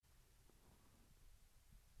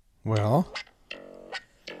Well,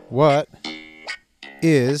 what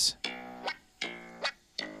is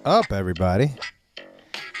up, everybody?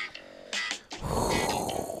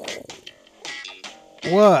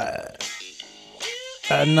 What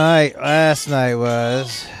a night last night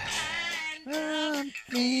was.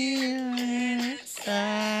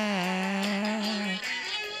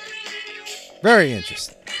 Very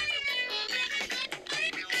interesting.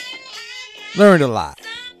 Learned a lot.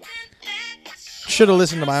 Should have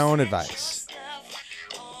listened to my own advice.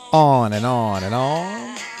 On and on and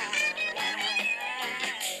on.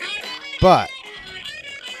 But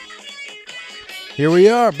here we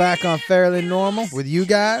are back on Fairly Normal with you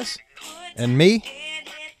guys and me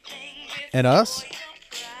and us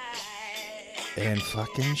and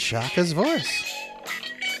fucking Shaka's voice.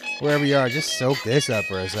 Wherever you are, just soak this up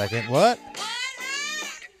for a second. What?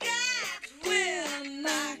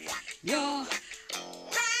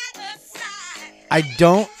 I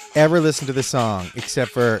don't ever listen to this song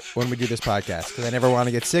except for when we do this podcast because I never want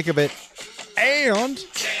to get sick of it. And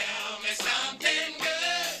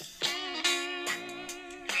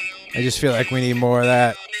I just feel like we need more of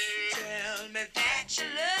that.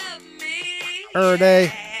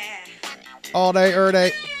 Day. All day,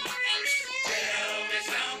 day.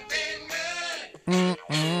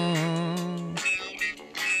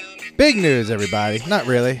 Big news, everybody. Not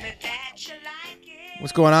really.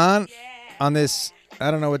 What's going on this, I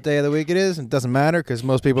don't know what day of the week it is. It doesn't matter because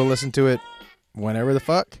most people listen to it whenever the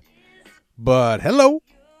fuck. But hello.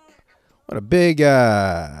 What a big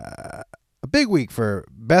week for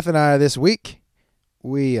Beth and I this week.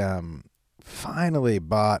 We finally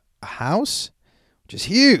bought a house, which is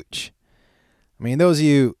huge. I mean, those of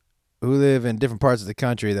you who live in different parts of the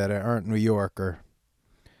country that aren't New York or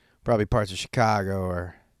probably parts of Chicago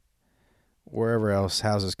or wherever else,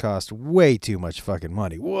 houses cost way too much fucking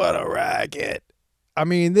money. What a racket. I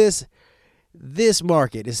mean, this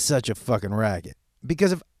market is such a fucking racket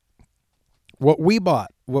because of what we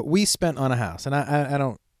bought, what we spent on a house. And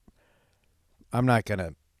I'm not going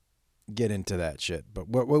to get into that shit, but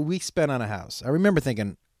what we spent on a house. I remember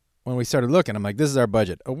thinking when we started looking, I'm like, this is our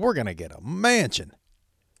budget. Oh, we're going to get a mansion.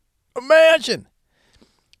 A mansion.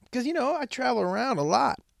 Because, I travel around a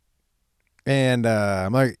lot. And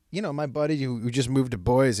I'm like, my buddy who just moved to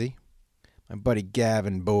Boise, my buddy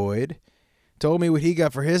Gavin Boyd, told me what he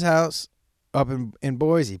got for his house up in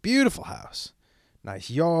Boise. Beautiful house. Nice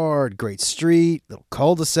yard, great street, little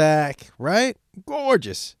cul-de-sac, right?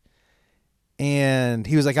 Gorgeous. And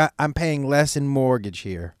he was like, I'm paying less in mortgage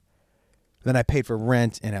here than I paid for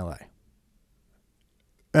rent in LA.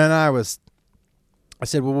 And I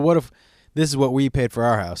said, well, what if this is what we paid for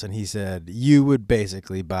our house? And he said, you would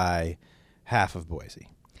basically buy half of Boise.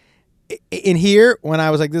 In here, when I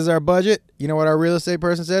was like, this is our budget, you know what our real estate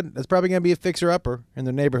person said? That's probably going to be a fixer-upper in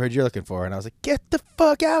the neighborhood you're looking for. And I was like, get the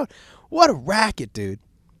fuck out. What a racket, dude.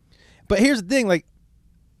 But here's the thing, like,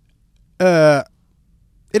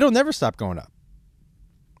 it'll never stop going up.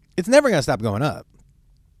 It's never going to stop going up.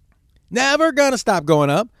 Never going to stop going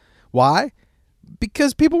up. Why?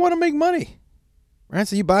 Because people want to make money. Right?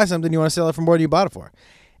 So you buy something, you want to sell it for more than you bought it for.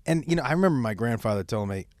 And, I remember my grandfather told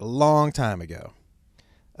me a long time ago,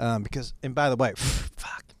 because, and by the way,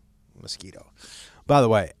 fuck, mosquito. By the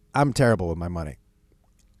way, I'm terrible with my money.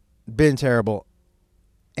 Been terrible.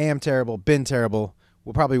 Am terrible. Been terrible.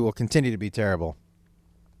 Will continue to be terrible.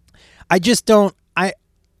 I just don't, I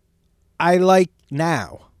like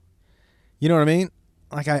now. You know what I mean?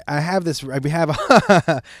 Like I have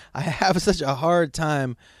such a hard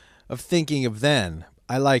time of thinking of then.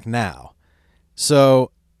 I like now. So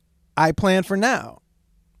I plan for now.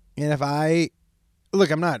 And if I'm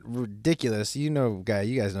not ridiculous. You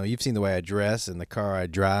guys know, you've seen the way I dress and the car I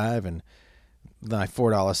drive and my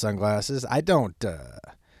 $4 sunglasses.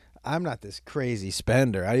 I'm not this crazy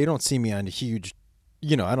spender. You don't see me on huge,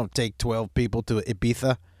 I don't take 12 people to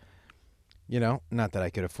Ibiza. Not that I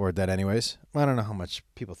could afford that anyways. I don't know how much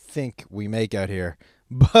people think we make out here,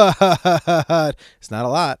 but it's not a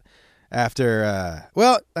lot after,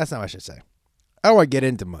 that's not what I should say. I don't want to get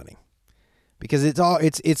into money because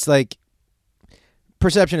it's like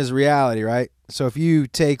perception is reality, right? So if you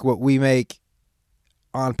take what we make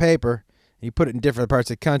on paper and you put it in different parts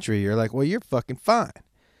of the country, you're like, well, you're fucking fine.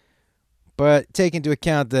 But take into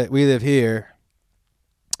account that we live here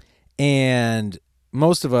and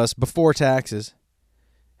most of us, before taxes,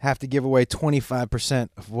 have to give away 25%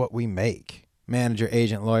 of what we make. Manager,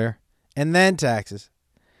 agent, lawyer, and then taxes.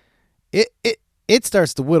 It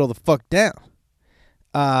starts to whittle the fuck down.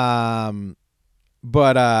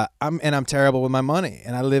 But I'm terrible with my money,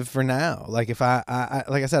 and I live for now. Like if I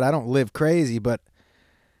like I said, I don't live crazy, but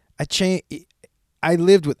I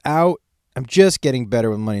lived without. I'm just getting better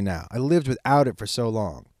with money now. I lived without it for so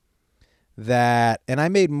long and I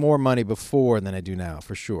made more money before than I do now,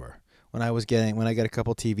 for sure. When I got a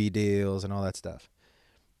couple TV deals and all that stuff.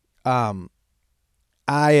 I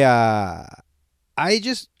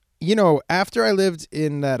just, after I lived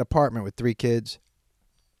in that apartment with 3 kids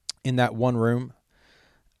in that one room,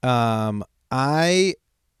 I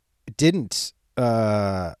didn't,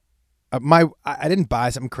 I didn't buy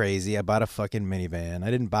something crazy. I bought a fucking minivan.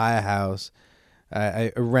 I didn't buy a house.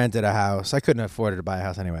 I rented a house. I couldn't afford to buy a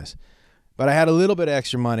house anyways. But I had a little bit of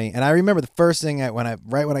extra money, and I remember the first thing right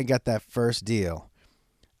when I got that first deal,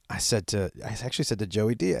 I actually said to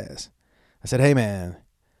Joey Diaz, I said, "Hey man,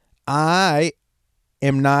 I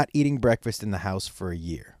am not eating breakfast in the house for a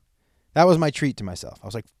year." That was my treat to myself. I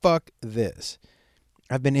was like, "Fuck this.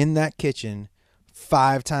 I've been in that kitchen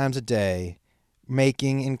 5 times a day,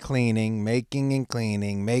 making and cleaning for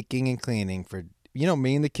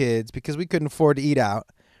me and the kids, because we couldn't afford to eat out."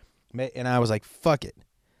 And I was like, "Fuck it.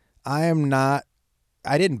 I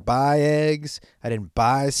didn't buy eggs. I didn't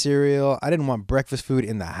buy cereal. I didn't want breakfast food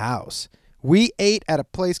in the house." We ate at a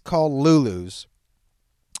place called Lulu's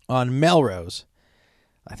on Melrose.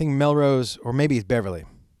 I think Melrose, or maybe it's Beverly.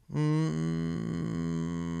 I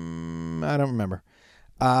don't remember.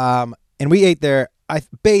 And we ate there.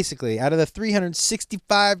 Basically, out of the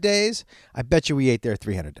 365 days, I bet you we ate there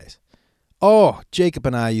 300 days. Oh, Jacob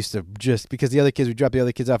and I used to because we dropped the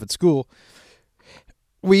other kids off at school,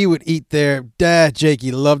 we would eat there. Dad,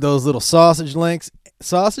 Jakey loved those little sausage links.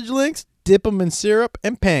 Dip them in syrup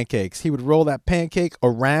and pancakes. He would roll that pancake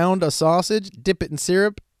around a sausage, dip it in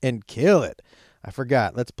syrup, and kill it. I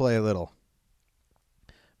forgot. Let's play a little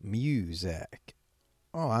music.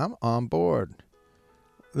 Oh, I'm on board.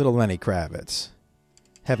 Little Lenny Kravitz.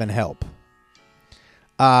 Heaven help.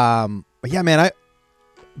 But yeah, man, I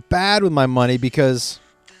bad with my money because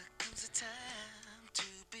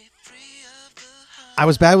I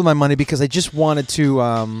was bad with my money because I just wanted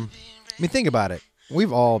to, think about it.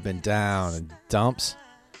 We've all been down in dumps.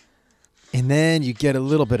 And then you get a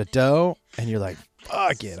little bit of dough and you're like,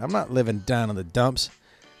 fuck it, I'm not living down in the dumps.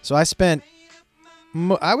 So I spent,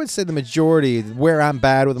 I would say the majority where I'm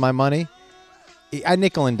bad with my money, I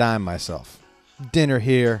nickel and dime myself. Dinner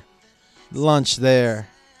here, lunch there.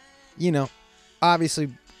 Obviously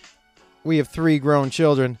we have 3 grown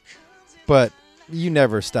children, but you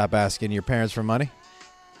never stop asking your parents for money.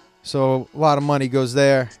 So a lot of money goes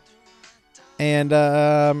there. And,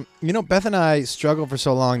 Beth and I struggled for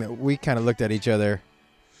so long that we kind of looked at each other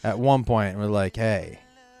at one point and we're like, hey,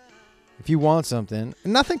 if you want something,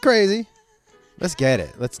 nothing crazy, let's get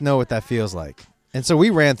it. Let's know what that feels like. And so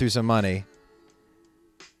we ran through some money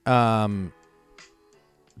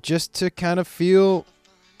just to kind of feel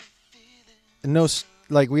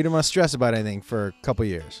like we didn't want to stress about anything for a couple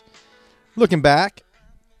years. Looking back,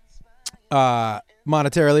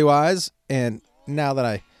 monetarily wise, and now that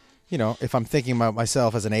I, if I'm thinking about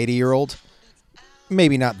myself as an 80-year-old,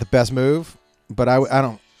 maybe not the best move, but I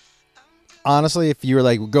don't, honestly, if you were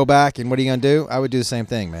like, go back and what are you going to do? I would do the same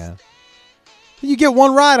thing, man. You get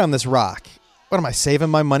one ride on this rock. What, am I saving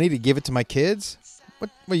my money to give it to my kids? What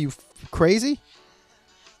are you, crazy?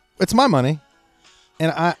 It's my money.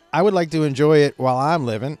 And I would like to enjoy it while I'm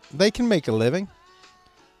living. They can make a living.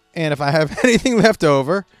 And if I have anything left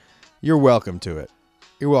over, you're welcome to it.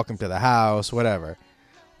 You're welcome to the house, whatever.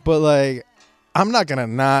 But, I'm not going to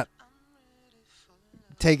not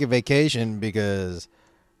take a vacation because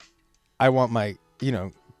I want my,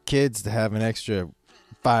 kids to have an extra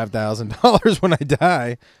 $5,000 when I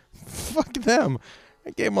die. Fuck them. I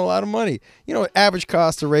gave them a lot of money. Average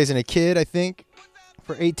cost of raising a kid, I think,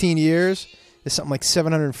 for 18 years is something like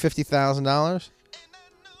 $750,000.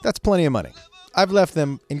 That's plenty of money. I've left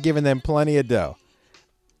them and given them plenty of dough.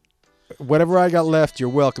 Whatever I got left, you're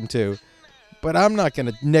welcome to. But I'm not going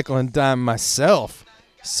to nickel and dime myself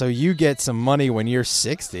so you get some money when you're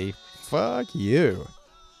 60. Fuck you.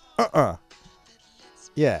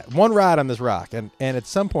 Yeah, one ride on this rock. And at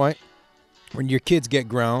some point, when your kids get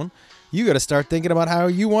grown, you got to start thinking about how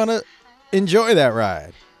you want to enjoy that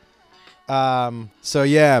ride. So,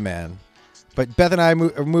 yeah, man. But Beth and I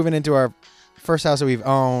are moving into our first house that we've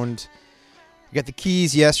owned. We got the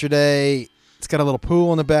keys yesterday. It's got a little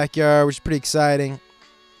pool in the backyard, which is pretty exciting.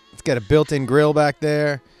 It's got a built-in grill back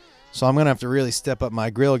there. So I'm going to have to really step up my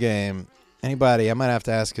grill game. Anybody, I might have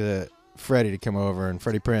to ask Freddie to come over and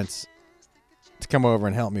Freddie Prince to come over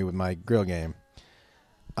and help me with my grill game.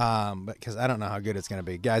 Because I don't know how good it's going to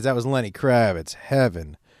be. Guys, that was Lenny Kravitz.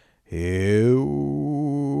 Heaven.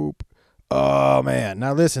 Help. Oh, man.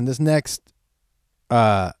 Now, listen, this next...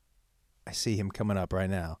 I see him coming up right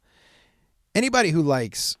now. Anybody who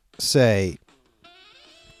likes, say,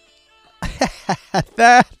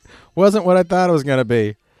 that wasn't what I thought it was going to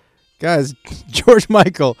be. Guys, George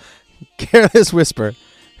Michael, Careless Whisper.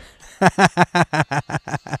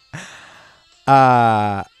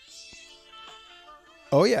 Oh,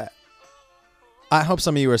 yeah. I hope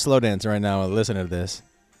some of you are slow dancing right now and listening to this.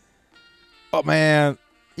 Oh, man.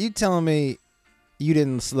 You telling me you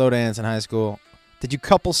didn't slow dance in high school? Did you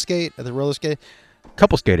couple skate at the roller skate?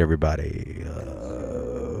 Couple skate, everybody.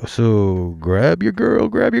 So grab your girl,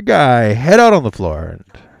 grab your guy, head out on the floor. And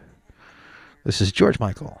this is George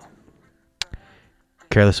Michael.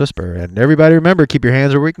 Careless Whisper. And everybody remember, keep your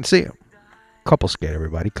hands where we can see them. Couple skate,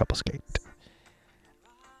 everybody. Couple skate.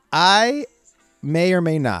 I may or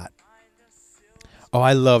may not. Oh,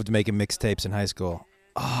 I loved making mixtapes in high school.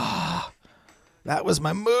 Ah, that was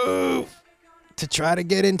my move. To try to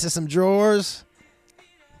get into some drawers.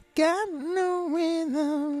 Got no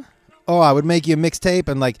rhythm. Oh, I would make you a mixtape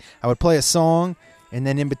and like I would play a song and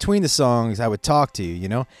then in between the songs I would talk to you, you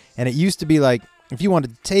know? And it used to be like if you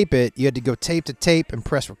wanted to tape it, you had to go tape to tape and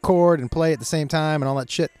press record and play at the same time and all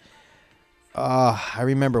that shit. I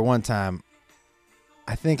remember one time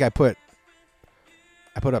I think I put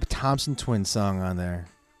up a Thompson Twins song on there.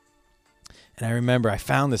 And I remember I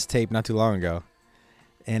found this tape not too long ago.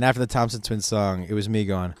 And after the Thompson Twins song, it was me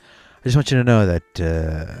going, I just want you to know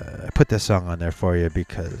that I put this song on there for you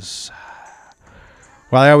because,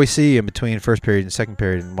 well, I always see you in between first period and second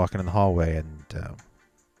period and walking in the hallway. And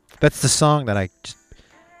that's the song that I just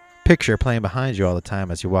picture playing behind you all the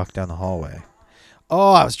time as you walk down the hallway.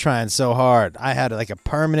 Oh, I was trying so hard. I had like a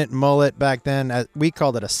permanent mullet back then. We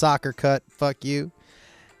called it a soccer cut. Fuck you.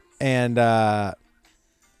 And,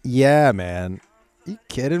 yeah, man. Are you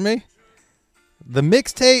kidding me? The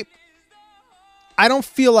mixtape, I don't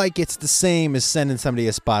feel like it's the same as sending somebody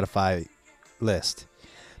a Spotify list.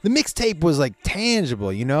 The mixtape was like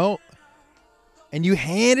tangible, you know? And you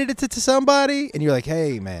handed it to somebody and you're like,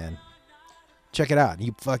 hey, man, check it out. And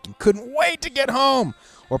you fucking couldn't wait to get home.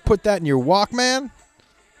 Or put that in your Walkman.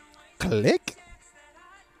 Click.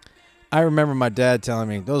 I remember my dad telling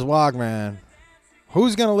me, those Walkman,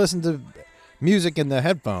 who's going to listen to music in the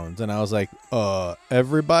headphones? And I was like,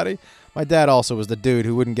 everybody? My dad also was the dude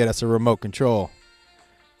who wouldn't get us a remote control.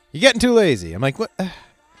 You're getting too lazy. I'm like, what?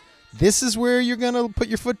 This is where you're going to put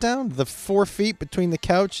your foot down? The 4 feet between the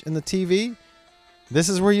couch and the TV? This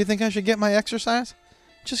is where you think I should get my exercise?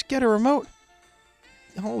 Just get a remote.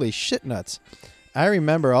 Holy shit nuts. I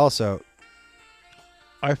remember also,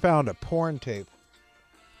 I found a porn tape.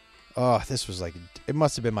 Oh, this was like, it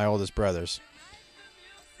must have been my oldest brother's.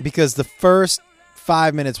 Because the first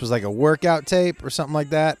 5 minutes was like a workout tape or something like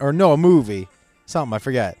that. Or no, a movie. Something, I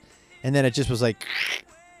forget. And then it just was like,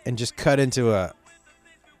 and just cut into a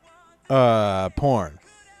porn.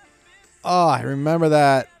 Oh, I remember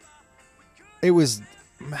that. It was,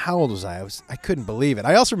 how old was I? I couldn't believe it.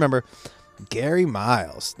 I also remember Gary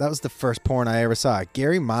Miles. That was the first porn I ever saw at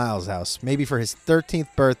Gary Miles' house. Maybe for his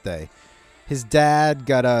 13th birthday. His dad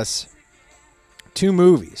got us 2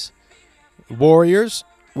 movies. Warriors,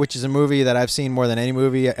 which is a movie that I've seen more than any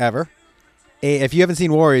movie ever. If you haven't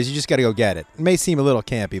seen Warriors, you just got to go get it. It may seem a little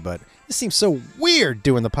campy, but it seems so weird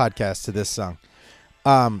doing the podcast to this song.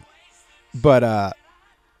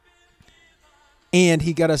 And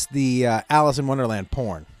he got us the Alice in Wonderland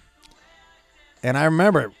porn. And I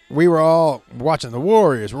remember we were all watching the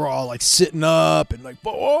Warriors. We're all like sitting up and like,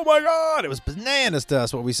 oh my God, it was bananas to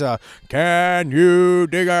us what we saw. Can you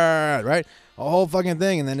dig it? Right? A whole fucking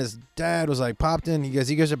thing. And then his dad was like, popped in. He goes,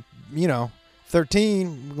 you know,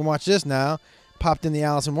 13. We can watch this now. Popped in the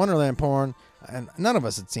Alice in Wonderland porn. And none of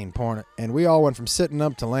us had seen porn. And we all went from sitting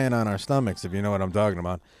up to laying on our stomachs, if you know what I'm talking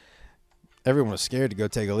about. Everyone was scared to go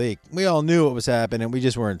take a leak. We all knew what was happening. We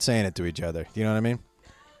just weren't saying it to each other. You know what I mean?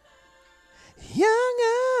 Younger.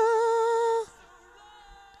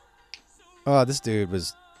 Oh, this dude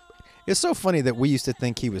was... It's so funny that we used to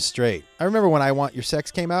think he was straight. I remember when I Want Your Sex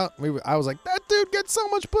came out, I was like, that dude gets so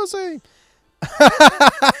much pussy.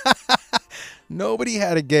 Nobody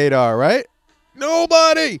had a gaydar, right?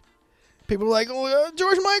 Nobody. People were like, oh,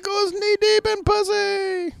 George Michael is knee-deep in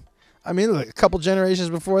pussy. I mean, like, a couple generations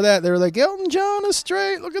before that, they were like, Elton John is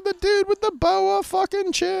straight. Look at the dude with the boa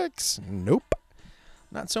fucking chicks. Nope.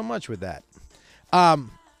 Not so much with that.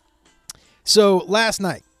 So last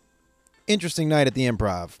night, interesting night at the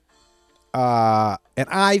Improv. And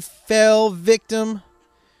I fell victim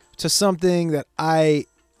to something that I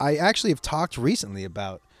actually have talked recently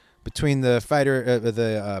about between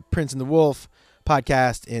the Prince and the Wolf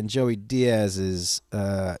podcast and Joey Diaz's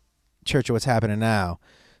Church of What's Happening Now.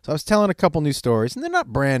 So I was telling a couple new stories, and they're not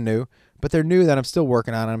brand new, but they're new that I'm still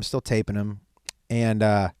working on. I'm still taping them. And,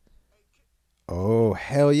 oh,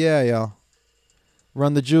 hell yeah, y'all.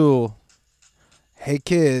 Run the Jewel. Hey,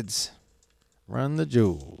 kids. Run the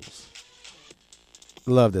Jewels.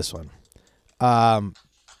 Love this one. But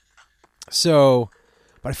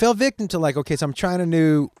I fell victim to okay, so I'm trying to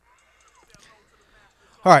new.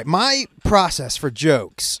 All right, my process for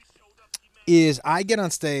jokes is I get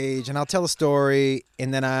on stage and I'll tell a story,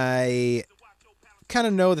 and then I kind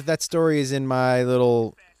of know that story is in my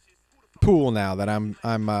little pool now that I'm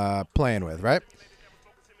playing with, right?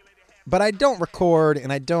 But I don't record,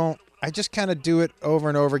 and I just kind of do it over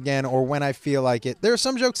and over again, or when I feel like it. There are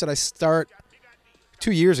some jokes that I start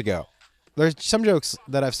 2 years ago. There's some jokes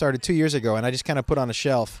that I've started 2 years ago, and I just kind of put on a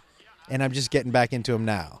shelf, and I'm just getting back into them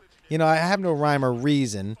now. I have no rhyme or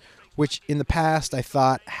reason, which in the past I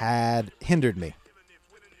thought had hindered me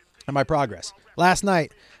in my progress. Last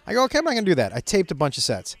night, I go, okay, I'm not going to do that. I taped a bunch of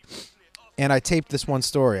sets, and I taped this one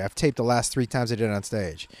story. I've taped the last 3 times I did it on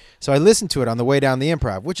stage. So I listened to it on the way down the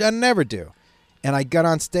improv, which I never do. And I got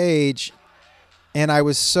on stage, and I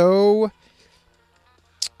was so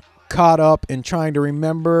caught up in trying to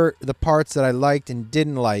remember the parts that I liked and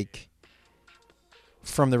didn't like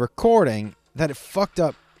from the recording that it fucked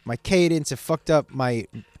up my cadence. It fucked up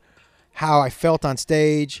how I felt on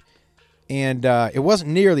stage, and it wasn't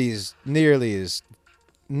nearly as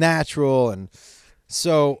natural. And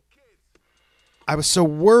so I was so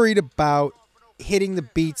worried about hitting the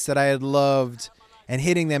beats that I had loved and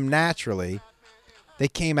hitting them naturally. They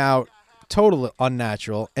came out totally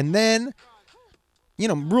unnatural. And then,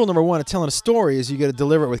 rule number 1 of telling a story is you got to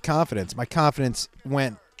deliver it with confidence. My confidence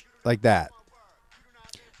went like that.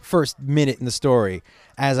 First minute in the story,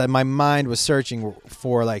 as my mind was searching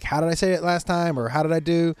for, how did I say it last time? Or how did I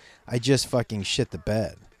do? I just fucking shit the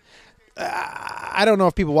bed. I don't know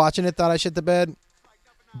if people watching it thought I shit the bed,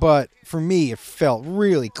 but for me, it felt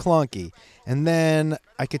really clunky. And then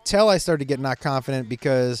I could tell I started to get not confident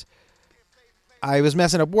because I was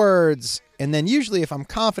messing up words. And then usually if I'm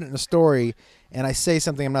confident in a story and I say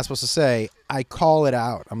something I'm not supposed to say, I call it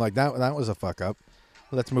out. I'm like, that was a fuck up.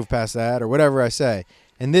 Let's move past that, or whatever I say.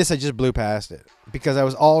 And this, I just blew past it because I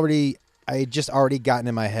had just already gotten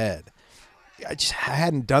in my head. I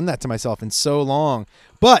hadn't done that to myself in so long.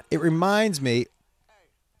 But it reminds me,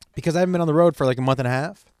 because I haven't been on the road for a month and a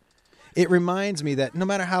half, it reminds me that no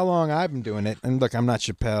matter how long I've been doing it, and look, I'm not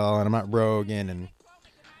Chappelle and I'm not Rogan,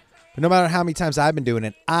 but no matter how many times I've been doing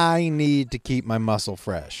it, I need to keep my muscle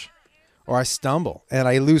fresh, or I stumble and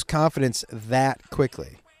I lose confidence that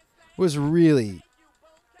quickly. It was really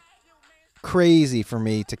crazy for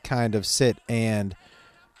me to kind of sit and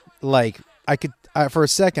for a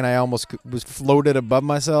second I almost was floated above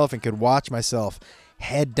myself and could watch myself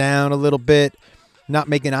head down a little bit, not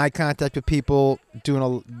making eye contact with people, doing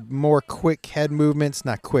a more quick head movements,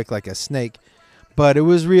 not quick like a snake, but it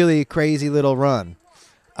was really a crazy little run.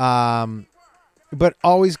 But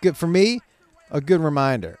always good for me, a good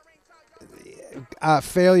reminder.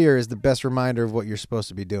 Failure is the best reminder of what you're supposed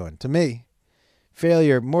to be doing. To me,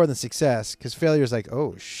 failure more than success, because failure is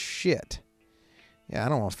oh shit, yeah, I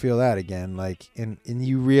don't want to feel that again. And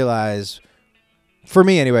you realize, for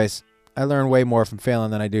me anyways, I learn way more from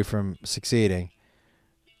failing than I do from succeeding.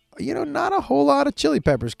 Not a whole lot of Chili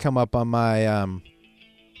Peppers come up on my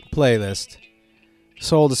playlist.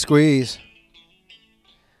 Soul to Squeeze.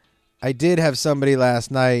 I did have somebody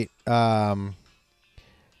last night,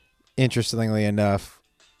 interestingly enough,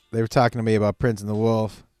 they were talking to me about Prince and the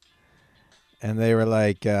Wolf. And they were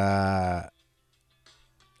they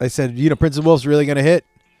said, Prince and the Wolf's really going to hit.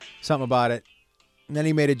 Something about it. And then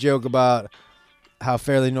he made a joke about how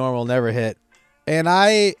Fairly Normal never hit. And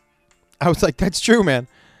I was like, that's true, man.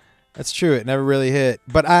 That's true. It never really hit.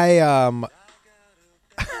 But I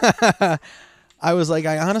was like,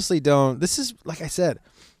 I honestly don't. This is, like I said,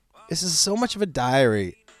 this is so much of a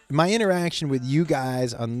diary. My interaction with you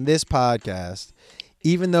guys on this podcast,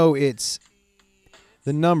 even though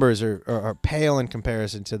the numbers are pale in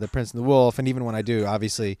comparison to the Prince and the Wolf, and even when I do,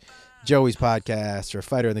 obviously, Joey's podcast or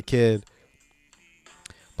Fighter and the Kid.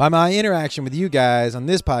 By my interaction with you guys on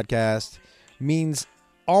this podcast means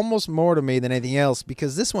almost more to me than anything else,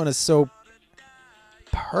 because this one is so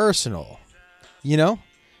personal.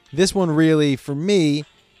 This one really, for me,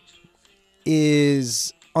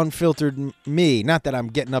 is unfiltered me. Not that I'm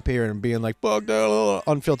getting up here and being fuck that,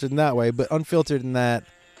 unfiltered in that way, but unfiltered in that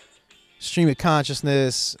stream of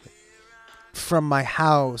consciousness from my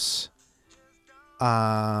house,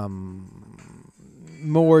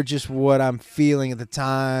 more just what I'm feeling at the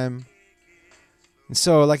time. And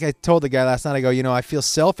so, like I told the guy last night, I go, I feel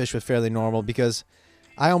selfish with Fairly Normal because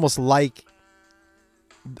I almost like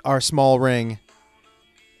our small ring,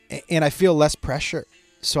 and I feel less pressure.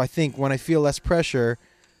 So I think when I feel less pressure,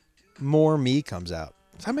 more me comes out.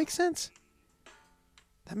 Does that make sense?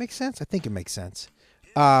 That makes sense. I think it makes sense.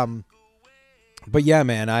 But yeah,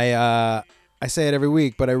 man, I say it every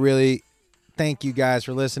week, but I really thank you guys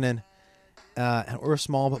for listening. And we're a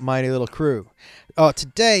small but mighty little crew. Oh,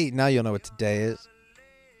 today, now you'll know what today is.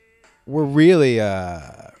 We're really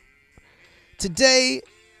today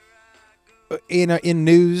in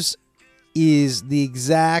news is the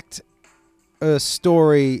exact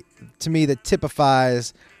story to me that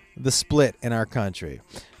typifies the split in our country.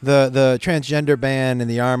 The transgender ban in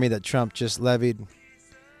the army that Trump just levied.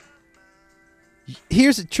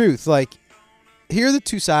 Here's the truth. Like, here are the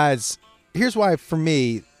two sides. Here's why, for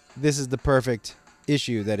me, this is the perfect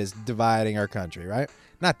issue that is dividing our country, right?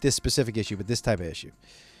 Not this specific issue, but this type of issue.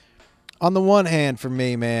 On the one hand, for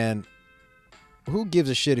me, man, who gives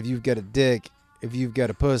a shit if you've got a dick, if you've got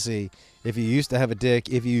a pussy, if you used to have a dick,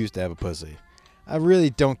 if you used to have a pussy? I really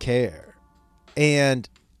don't care. And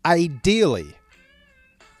ideally,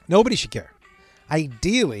 nobody should care.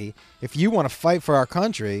 Ideally, if you want to fight for our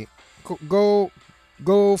country, go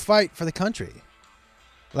fight for the country.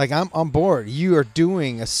 Like, I'm on board. You are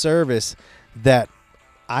doing a service that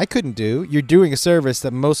I couldn't do. You're doing a service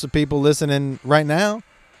that most of the people listening right now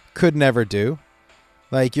could never do.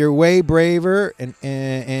 Like, you're way braver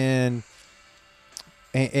and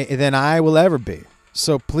than I will ever be.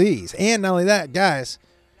 So please, and not only that, guys,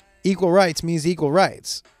 equal rights means equal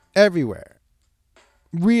rights everywhere.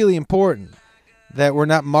 Really important that we're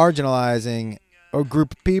not marginalizing a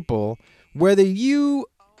group of people, whether you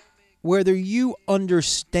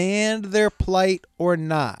understand their plight or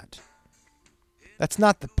not. That's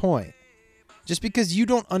not the point. Just because you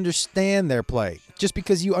don't understand their plight, just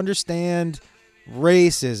because you understand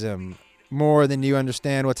racism more than you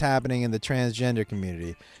understand what's happening in the transgender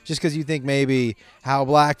community, just because you think maybe how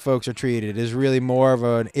black folks are treated is really more of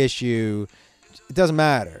an issue, it doesn't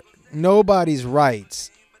matter. Nobody's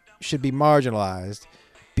rights should be marginalized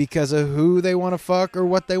because of who they want to fuck or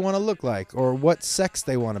what they want to look like or what sex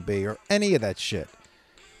they want to be or any of that shit.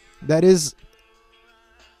 That is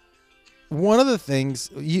one of the things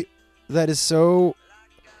that is so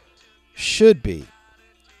should be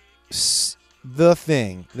the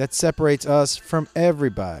thing that separates us from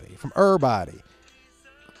everybody, from everybody.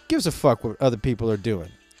 Gives a fuck what other people are doing.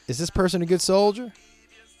 Is this person a good soldier?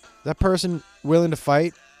 Is that person willing to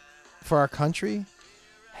fight for our country?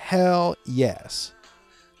 Hell yes.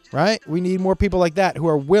 Right? We need more people like that who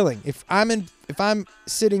are willing. If I'm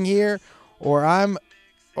sitting here or I'm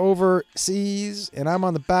overseas and I'm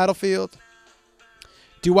on the battlefield,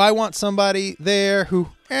 do I want somebody there who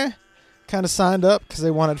kind of signed up because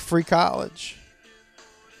they wanted free college?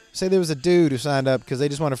 Say there was a dude who signed up because they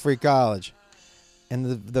just wanted free college, and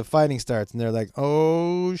the fighting starts and they're like,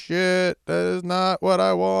 oh shit, that is not what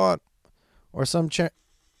I want. Or some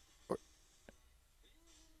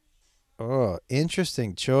oh,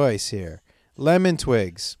 interesting choice here. Lemon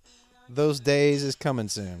Twigs. Those days is coming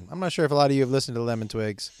soon. I'm not sure if a lot of you have listened to Lemon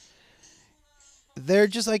Twigs. They're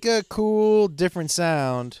just like a cool, different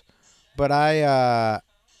sound, but I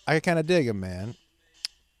kind of dig them, man.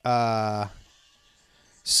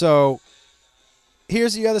 So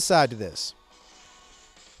here's the other side to this,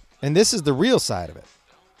 and this is the real side of it.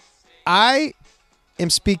 I am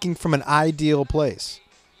speaking from an ideal place.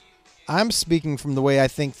 I'm speaking from the way I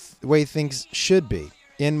think, the way things should be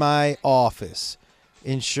in my office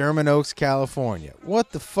in Sherman Oaks, California.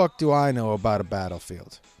 What the fuck do I know about a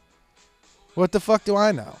battlefield? What the fuck do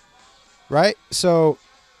I know? Right? So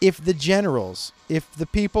if the generals, if the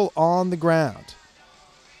people on the ground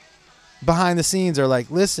behind the scenes are like,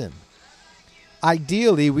 listen,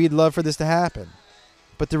 ideally we'd love for this to happen,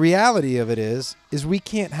 but the reality of it is we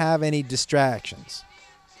can't have any distractions,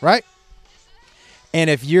 right? And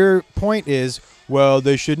if your point is, well,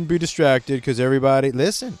 they shouldn't be distracted because everybody,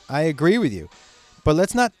 listen, I agree with you, but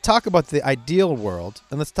let's not talk about the ideal world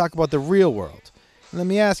and let's talk about the real world. And let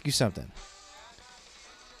me ask you something.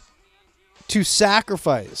 To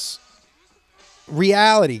sacrifice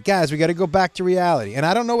reality, guys, we got to go back to reality. And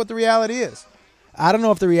I don't know what the reality is. I don't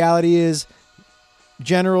know if the reality is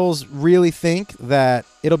generals really think that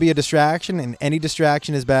it'll be a distraction and any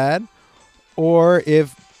distraction is bad, or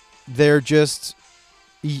if they're just,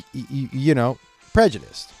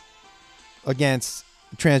 prejudiced against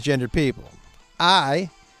transgendered people. I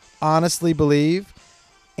honestly believe,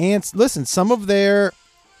 and listen, some of their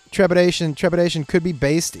trepidation could be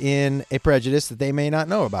based in a prejudice that they may not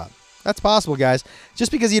know about. That's possible, guys.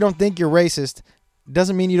 Just because you don't think you're racist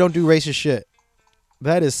doesn't mean you don't do racist shit.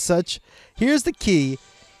 That is such... Here's the key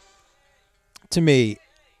to me.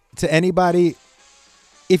 to anybody,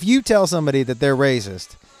 if you tell somebody that they're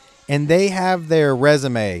racist and they have their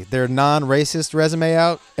resume, their non-racist resume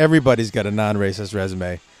out, everybody's got a non-racist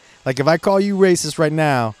resume. Like if I call you racist right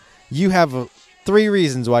now, you have 3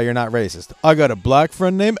 reasons why you're not racist. I got a black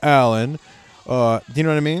friend named Alan. Do you know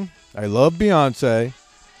what I mean? I love Beyonce.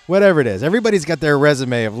 Whatever it is. Everybody's got their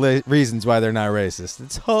resume of reasons why they're not racist.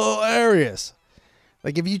 It's hilarious.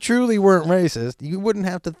 Like if you truly weren't racist, you wouldn't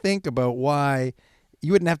have to think about why.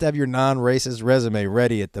 You wouldn't have to have your non-racist resume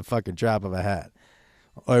ready at the fucking drop of a hat.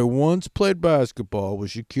 I once played basketball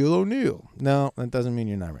with Shaquille O'Neal. No, that doesn't mean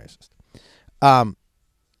you're not racist.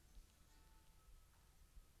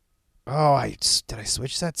 Did I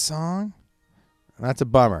switch that song? That's a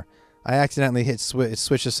bummer. I accidentally hit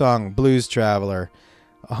switch the song Blues Traveler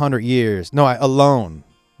 100 Years. No, Alone.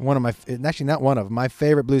 Actually not one of my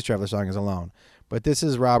favorite Blues Traveler song is Alone. But this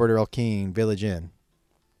is Robert Earl Keen, Village Inn.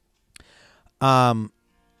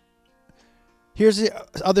 Here's the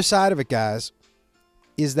other side of it, guys,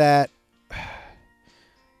 is that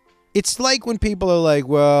it's like when people are like,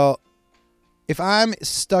 well, if I'm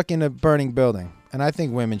stuck in a burning building, and I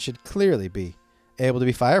think women should clearly be able to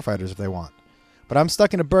be firefighters if they want, but I'm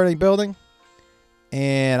stuck in a burning building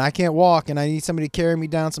and I can't walk and I need somebody to carry me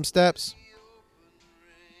down some steps.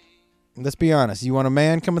 Let's be honest. You want a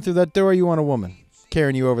man coming through that door or you want a woman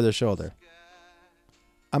carrying you over their shoulder?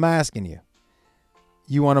 I'm asking you.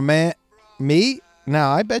 You want a man? Me?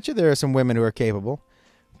 Now, I bet you there are some women who are capable,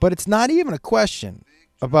 but it's not even a question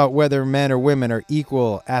about whether men or women are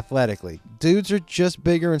equal athletically. Dudes are just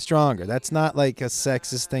bigger and stronger. That's not like a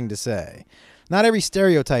sexist thing to say. Not every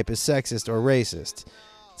stereotype is sexist or racist.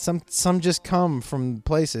 Some just come from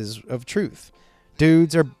places of truth.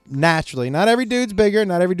 Dudes are naturally, not every dude's bigger,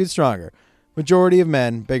 not every dude's stronger. Majority of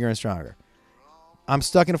men, bigger and stronger. I'm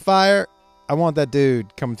stuck in a fire. I want that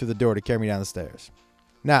dude coming through the door to carry me down the stairs.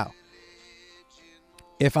 Now,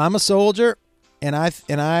 if I'm a soldier and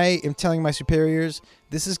I am telling my superiors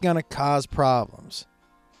this is going to cause problems,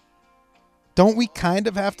 don't we kind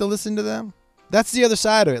of have to listen to them? That's the other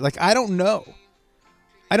side of it. Like, I don't know.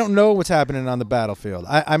 I don't know what's happening on the battlefield.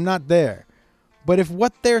 I'm not there. But if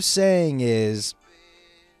what they're saying is,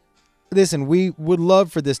 listen, we would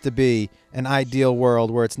love for this to be an ideal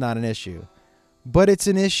world where it's not an issue, but it's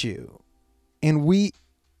an issue. And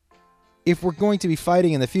if we're going to be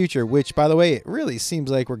fighting in the future, which, by the way, it really seems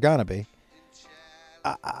like we're going to be,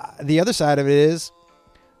 the other side of it is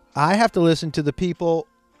I have to listen to the people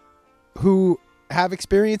who have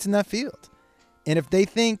experience in that field. And if they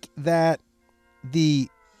think that the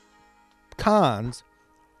cons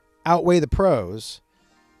outweigh the pros,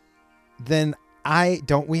 then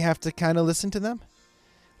don't we have to kind of listen to them?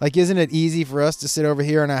 Like, isn't it easy for us to sit over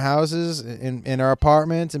here in our houses, in our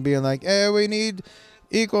apartments, and being like, hey, we need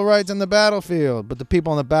equal rights on the battlefield. But the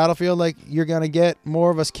people on the battlefield, like, you're going to get more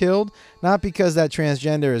of us killed, not because that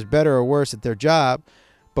transgender is better or worse at their job,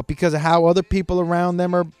 but because of how other people around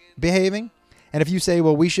them are behaving. And if you say,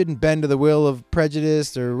 well, we shouldn't bend to the will of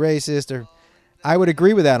prejudice or racist, I would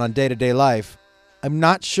agree with that on day-to-day life. I'm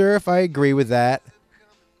not sure if I agree with that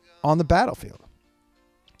on the battlefield.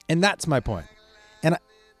 And that's my point. And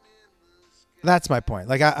that's my point.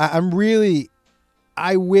 Like, I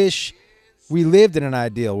wish we lived in an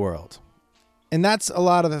ideal world. And that's a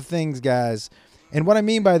lot of the things, guys. And what I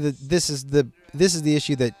mean by this is the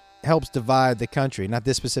issue that helps divide the country. Not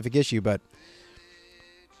this specific issue, but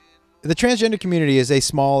the transgender community is a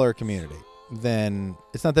smaller community than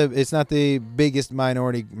it's not the biggest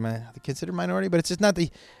minority, considered minority, but it's just not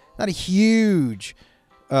a huge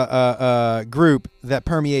group that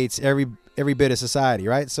permeates every bit of society,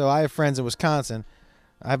 right? So I have friends in Wisconsin.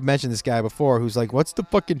 I've mentioned this guy before who's like, what's the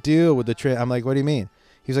fucking deal with the I'm like, what do you mean?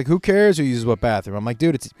 He's like, who cares who uses what bathroom? I'm like,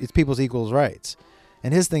 dude, it's people's equal rights.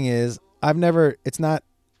 And his thing is, it's not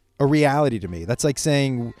a reality to me. That's like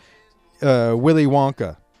saying Willy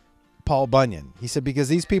Wonka, Paul Bunyan. He said, because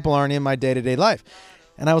these people aren't in my day-to-day life.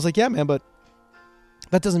 And I was like, yeah, man, but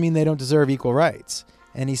that doesn't mean they don't deserve equal rights.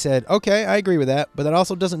 And he said, okay, I agree with that, but that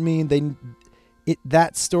also doesn't mean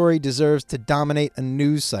that story deserves to dominate a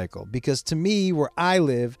news cycle, because to me, where I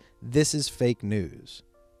live, this is fake news,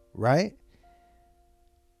 right?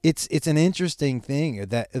 It's an interesting thing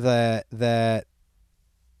that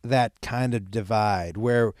kind of divide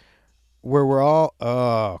where we're all,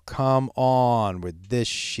 oh, come on with this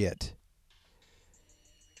shit.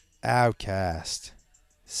 Outkast,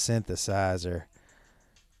 Synthesizer.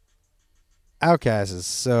 Outkast is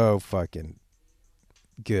so fucking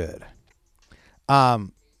good.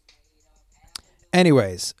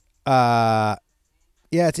 Anyways, yeah,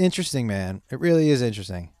 it's interesting, man. It really is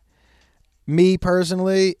interesting. Me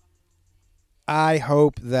personally, I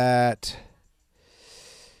hope that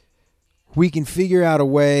we can figure out a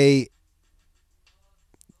way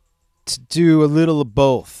to do a little of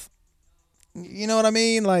both. You know what I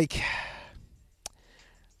mean? Like,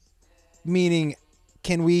 meaning,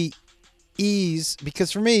 can we ease?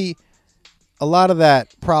 Because for me, a lot of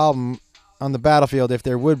that problem on the battlefield, if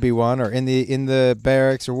there would be one, or in the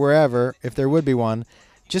barracks or wherever, if there would be one,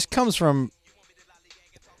 just comes from,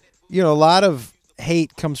 a lot of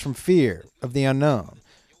hate comes from fear of the unknown.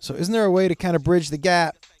 So isn't there a way to kind of bridge the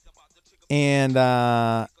gap and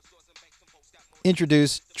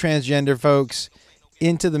introduce transgender folks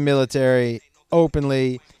into the military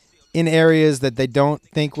openly in areas that they don't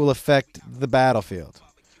think will affect the battlefield,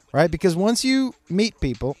 right? Because once you meet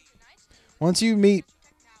people, once you meet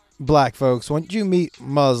black folks, once you meet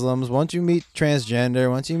Muslims, once you meet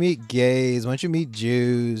transgender, once you meet gays, once you meet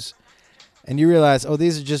Jews, and you realize, oh,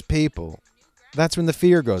 these are just people, that's when the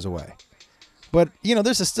fear goes away. But,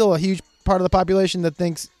 there's still a huge part of the population that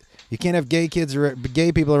thinks you can't have gay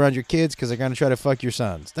people around your kids because they're going to try to fuck your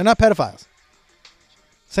sons. They're not pedophiles.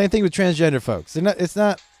 Same thing with transgender folks. It's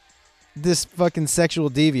not this fucking sexual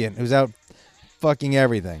deviant who's out fucking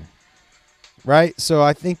everything. Right? So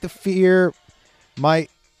I think the fear might,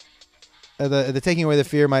 the taking away the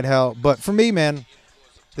fear might help. But for me, man,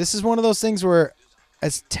 this is one of those things where,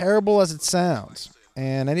 as terrible as it sounds,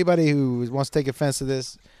 and anybody who wants to take offense to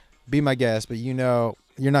this, be my guest, but you're not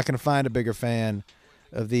going to find a bigger fan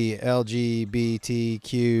of the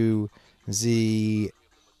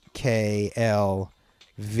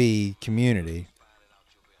LGBTQZKLV community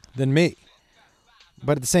than me.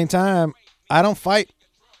 But at the same time, I don't fight.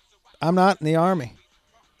 I'm not in the Army.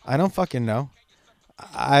 I don't fucking know.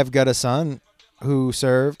 I've got a son who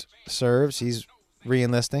serves. He's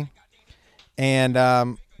re-enlisting. And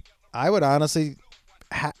I would honestly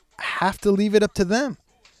have to leave it up to them.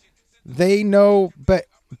 They know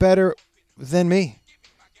better than me.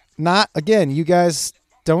 Not, again, you guys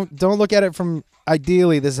don't look at it from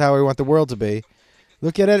ideally this is how we want the world to be.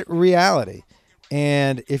 Look at it reality.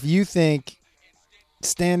 And if you think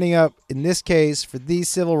standing up in this case for these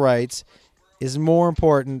civil rights is more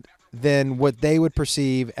important than what they would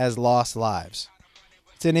perceive as lost lives,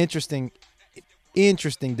 it's an interesting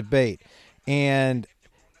debate. And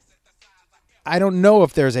I don't know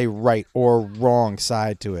if there's a right or wrong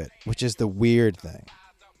side to it, which is the weird thing,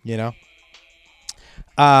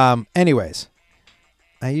 Anyways,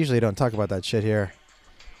 I usually don't talk about that shit here.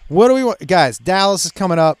 What do we want? Guys, Dallas is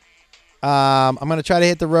coming up. I'm going to try to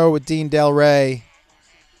hit the road with Dean Del Rey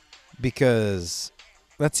because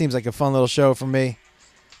that seems like a fun little show for me.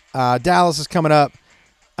 Dallas is coming up.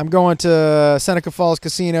 I'm going to Seneca Falls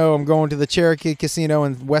Casino. I'm going to the Cherokee Casino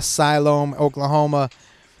in West Siloam, Oklahoma.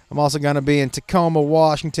 I'm also going to be in Tacoma,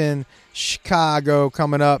 Washington, Chicago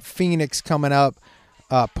coming up, Phoenix coming up,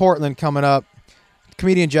 Portland coming up,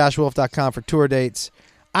 ComedianJoshWolf.com for tour dates.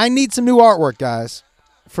 I need some new artwork, guys,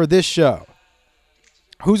 for this show.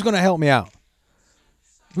 Who's going to help me out?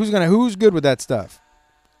 Who's good with that stuff?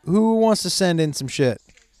 Who wants to send in some shit?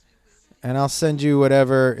 And I'll send you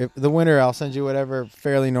whatever. If the winner, I'll send you whatever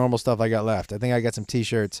fairly normal stuff I got left. I think I got some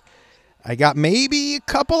T-shirts. I got maybe a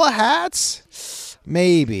couple of hats.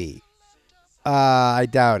 Maybe. I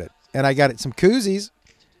doubt it. And I got some koozies.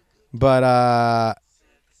 But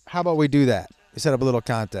how about we do that? We set up a little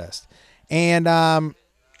contest. And I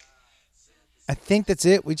think that's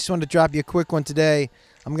it. We just wanted to drop you a quick one today.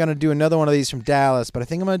 I'm going to do another one of these from Dallas, but I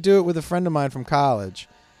think I'm going to do it with a friend of mine from college.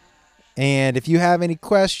 And if you have any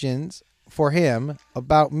questions for him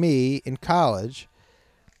about me in college,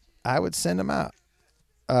 I would send them out.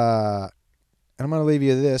 And I'm going to leave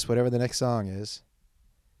you this, whatever the next song is.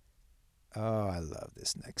 Oh, I love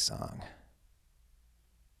this next song.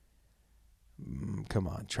 Come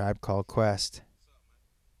on, Tribe Called Quest.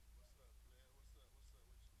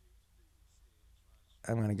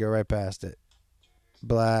 I'm going to go right past it.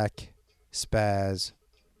 Black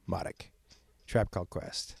Spasmodic. Tribe Called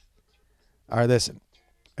Quest. All right, listen.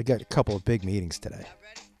 I got a couple of big meetings today.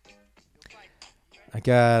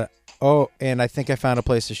 And I think I found a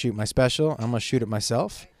place to shoot my special. I'm going to shoot it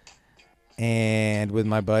myself. And with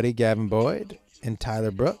my buddy Gavin Boyd and Tyler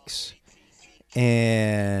Brooks.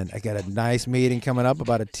 And I got a nice meeting coming up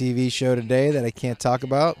about a TV show today that I can't talk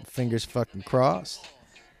about. Fingers fucking crossed.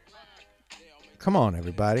 Come on,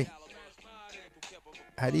 everybody.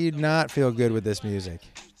 How do you not feel good with this music?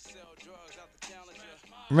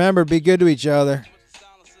 Remember, be good to each other.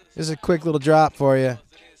 This is a quick little drop for you.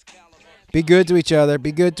 Be good to each other.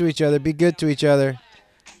 Be good to each other. Be good to each other.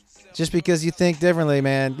 Just because you think differently,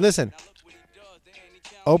 man. Listen.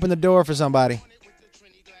 Open the door for somebody.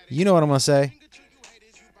 You know what I'm going to say.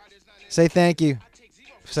 Say thank you.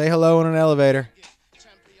 Say hello in an elevator.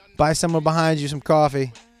 Buy someone behind you some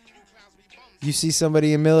coffee. You see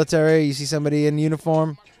somebody in military, you see somebody in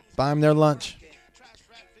uniform, buy them their lunch.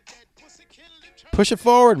 Push it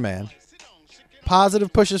forward, man.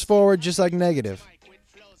 Positive pushes forward just like negative.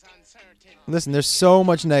 Listen, there's so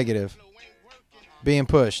much negative being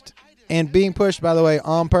pushed. And being pushed, by the way,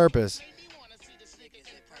 on purpose.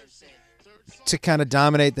 To kind of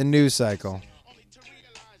dominate the news cycle.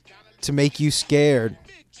 To make you scared.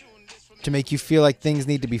 To make you feel like things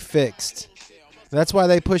need to be fixed. That's why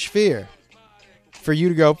they push fear. For you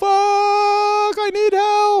to go, fuck, I need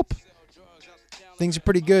help. Things are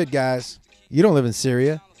pretty good, guys. You don't live in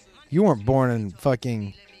Syria. You weren't born in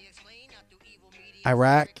fucking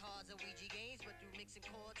Iraq.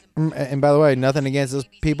 And by the way, nothing against those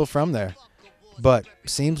people from there. But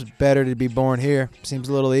seems better to be born here. Seems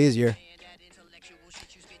a little easier.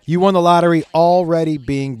 You won the lottery already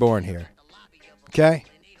being born here. Okay?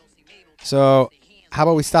 So, how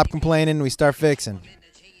about we stop complaining and we start fixing?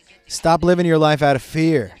 Stop living your life out of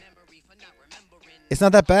fear. It's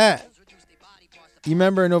not that bad. You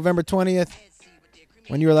remember November 20th?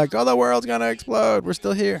 When you were like, oh, the world's going to explode. We're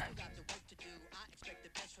still here.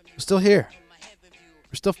 We're still here.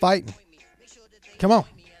 We're still fighting. Come on.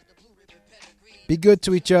 Be good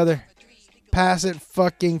to each other. Pass it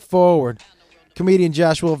fucking forward.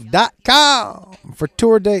 ComedianJoshWolf.com for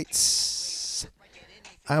tour dates.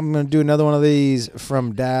 I'm going to do another one of these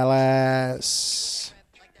from Dallas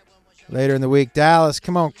later in the week. Dallas,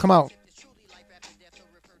 come on, come out.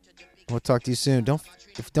 We'll talk to you soon. Don't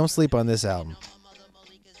sleep on this album.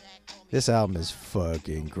 This album is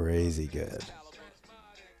fucking crazy good.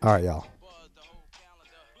 All right, y'all.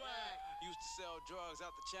 Used to sell drugs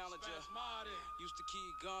out the Challenger. Used to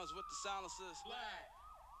keep guns with the silencers.